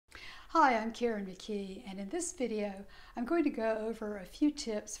Hi, I'm Karen McKee, and in this video I'm going to go over a few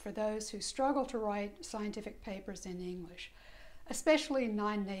tips for those who struggle to write scientific papers in English, especially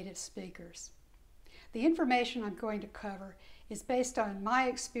non-native speakers. The information I'm going to cover is based on my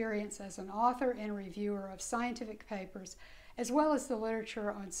experience as an author and reviewer of scientific papers, as well as the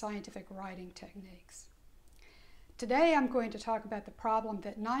literature on scientific writing techniques. Today I'm going to talk about the problem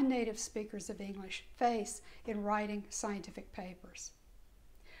that non-native speakers of English face in writing scientific papers.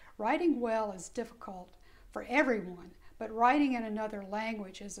 Writing well is difficult for everyone, but writing in another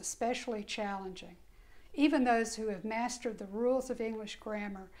language is especially challenging. Even those who have mastered the rules of English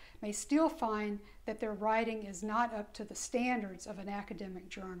grammar may still find that their writing is not up to the standards of an academic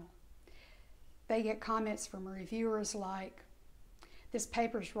journal. They get comments from reviewers like, "This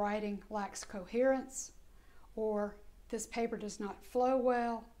paper's writing lacks coherence," or "This paper does not flow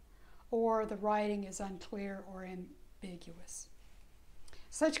well," or "The writing is unclear or ambiguous."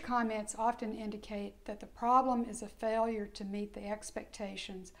 Such comments often indicate that the problem is a failure to meet the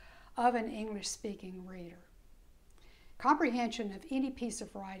expectations of an English-speaking reader. Comprehension of any piece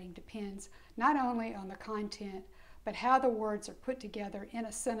of writing depends not only on the content, but how the words are put together in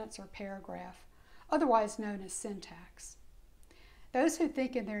a sentence or paragraph, otherwise known as syntax. Those who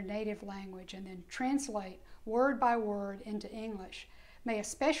think in their native language and then translate word by word into English may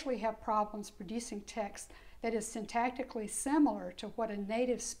especially have problems producing text that is syntactically similar to what a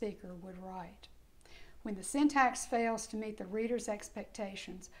native speaker would write. When the syntax fails to meet the reader's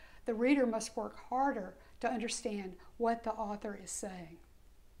expectations, the reader must work harder to understand what the author is saying.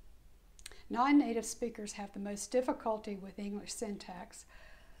 Non-native speakers have the most difficulty with English syntax,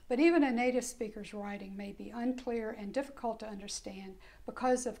 but even a native speaker's writing may be unclear and difficult to understand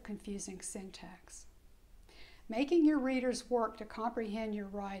because of confusing syntax. Making your readers work to comprehend your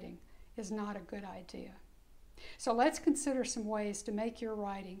writing is not a good idea. So let's consider some ways to make your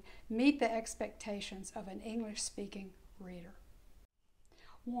writing meet the expectations of an English-speaking reader.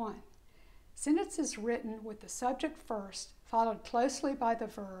 1. Sentences written with the subject first, followed closely by the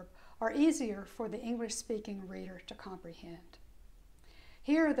verb, are easier for the English-speaking reader to comprehend.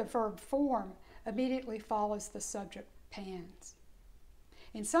 Here, the verb form immediately follows the subject pans.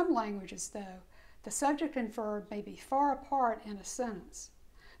 In some languages, though, the subject and verb may be far apart in a sentence.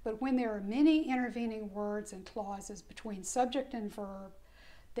 But when there are many intervening words and clauses between subject and verb,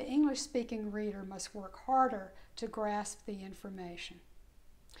 the English-speaking reader must work harder to grasp the information.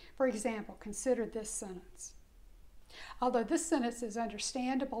 For example, consider this sentence. Although this sentence is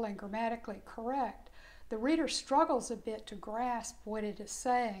understandable and grammatically correct, the reader struggles a bit to grasp what it is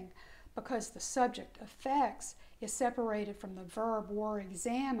saying because the subject effects is separated from the verb were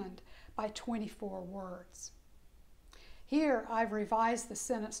examined by 24 words. Here, I've revised the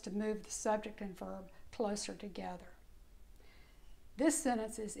sentence to move the subject and verb closer together. This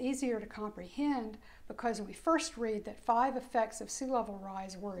sentence is easier to comprehend because we first read that 5 effects of sea level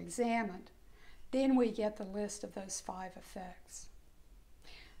rise were examined. Then we get the list of those 5 effects.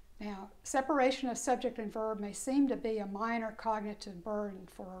 Now, separation of subject and verb may seem to be a minor cognitive burden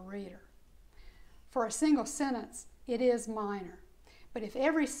for a reader. For a single sentence, it is minor. But if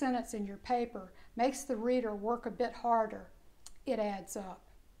every sentence in your paper makes the reader work a bit harder, it adds up.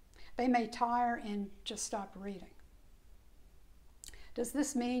 They may tire and just stop reading. Does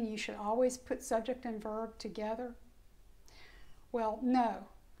this mean you should always put subject and verb together? Well, no.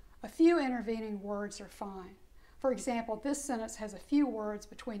 A few intervening words are fine. For example, this sentence has a few words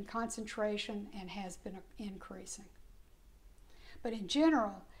between concentration and has been increasing. But in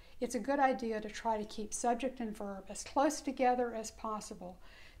general, it's a good idea to try to keep subject and verb as close together as possible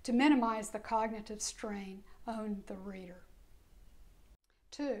to minimize the cognitive strain on the reader.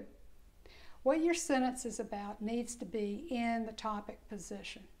 2. What your sentence is about needs to be in the topic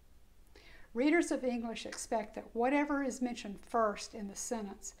position. Readers of English expect that whatever is mentioned first in the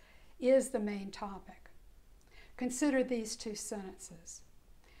sentence is the main topic. Consider these 2 sentences.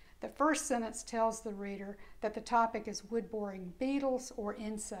 The first sentence tells the reader that the topic is wood-boring beetles or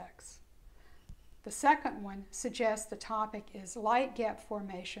insects. The second one suggests the topic is light gap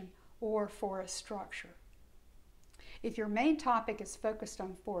formation or forest structure. If your main topic is focused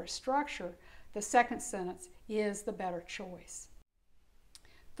on forest structure, the second sentence is the better choice.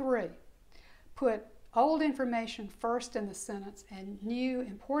 3. Put old information first in the sentence and new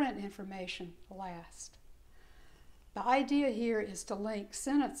important information last. The idea here is to link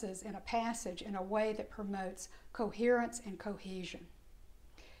sentences in a passage in a way that promotes coherence and cohesion.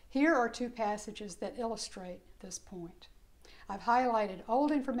 Here are 2 passages that illustrate this point. I've highlighted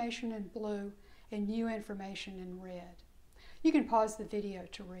old information in blue and new information in red. You can pause the video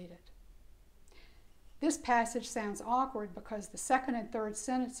to read it. This passage sounds awkward because the second and third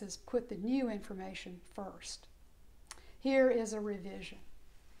sentences put the new information first. Here is a revision.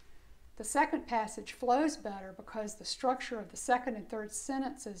 The second passage flows better because the structure of the second and third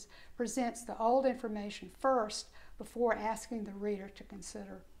sentences presents the old information first before asking the reader to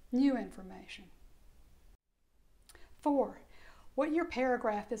consider new information. 4. What your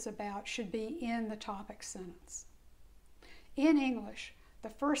paragraph is about should be in the topic sentence. In English, the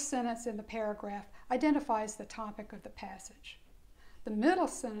first sentence in the paragraph identifies the topic of the passage. The middle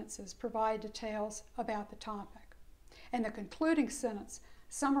sentences provide details about the topic, and the concluding sentence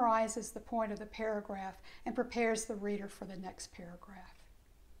summarizes the point of the paragraph and prepares the reader for the next paragraph.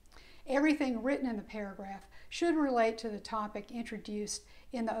 Everything written in the paragraph should relate to the topic introduced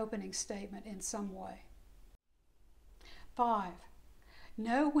in the opening statement in some way. 5.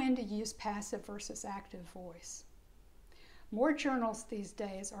 Know when to use passive versus active voice. More journals these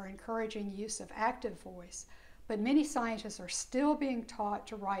days are encouraging use of active voice, but many scientists are still being taught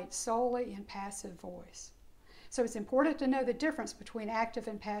to write solely in passive voice. So it's important to know the difference between active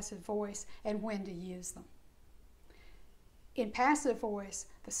and passive voice and when to use them. In passive voice,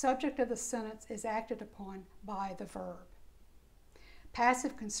 the subject of the sentence is acted upon by the verb.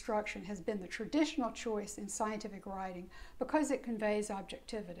 Passive construction has been the traditional choice in scientific writing because it conveys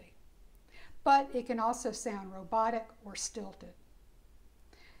objectivity. But it can also sound robotic or stilted.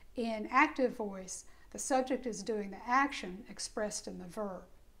 In active voice, the subject is doing the action expressed in the verb.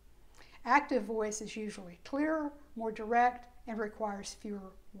 Active voice is usually clearer, more direct, and requires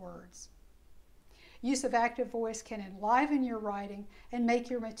fewer words. Use of active voice can enliven your writing and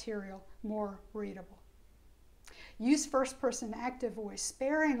make your material more readable. Use first-person active voice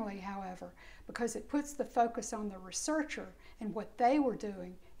sparingly, however, because it puts the focus on the researcher and what they were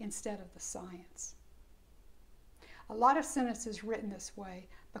doing instead of the science. A lot of sentences written this way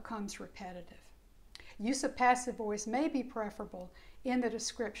becomes repetitive. Use of passive voice may be preferable in the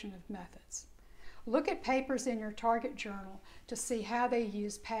description of methods. Look at papers in your target journal to see how they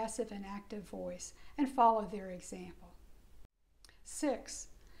use passive and active voice and follow their example. 6.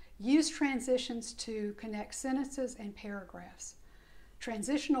 Use transitions to connect sentences and paragraphs.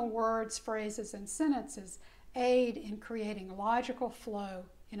 Transitional words, phrases, and sentences aid in creating logical flow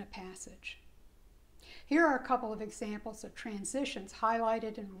in a passage. Here are a couple of examples of transitions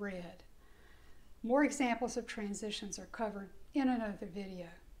highlighted in red. More examples of transitions are covered in another video.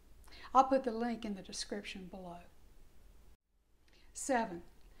 I'll put the link in the description below. 7.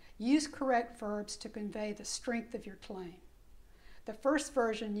 Use correct verbs to convey the strength of your claim. The first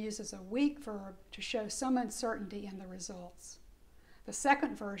version uses a weak verb to show some uncertainty in the results. The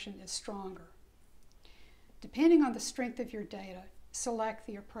second version is stronger. Depending on the strength of your data, select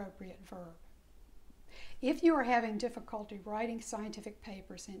the appropriate verb. If you are having difficulty writing scientific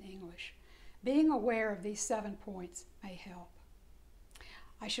papers in English, being aware of these 7 points may help.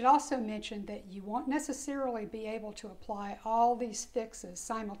 I should also mention that you won't necessarily be able to apply all these fixes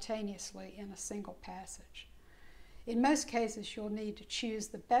simultaneously in a single passage. In most cases, you'll need to choose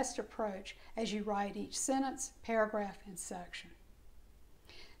the best approach as you write each sentence, paragraph, and section.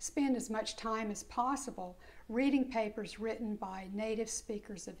 Spend as much time as possible reading papers written by native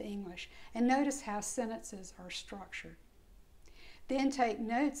speakers of English and notice how sentences are structured. Then take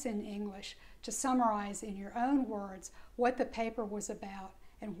notes in English to summarize in your own words what the paper was about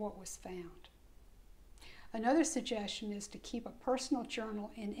and what was found. Another suggestion is to keep a personal journal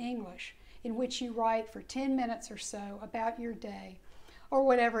in English in which you write for 10 minutes or so about your day or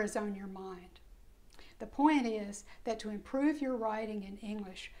whatever is on your mind. The point is that to improve your writing in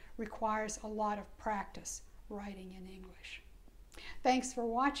English requires a lot of practice writing in English. Thanks for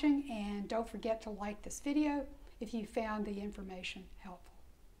watching, and don't forget to like this video if you found the information helpful.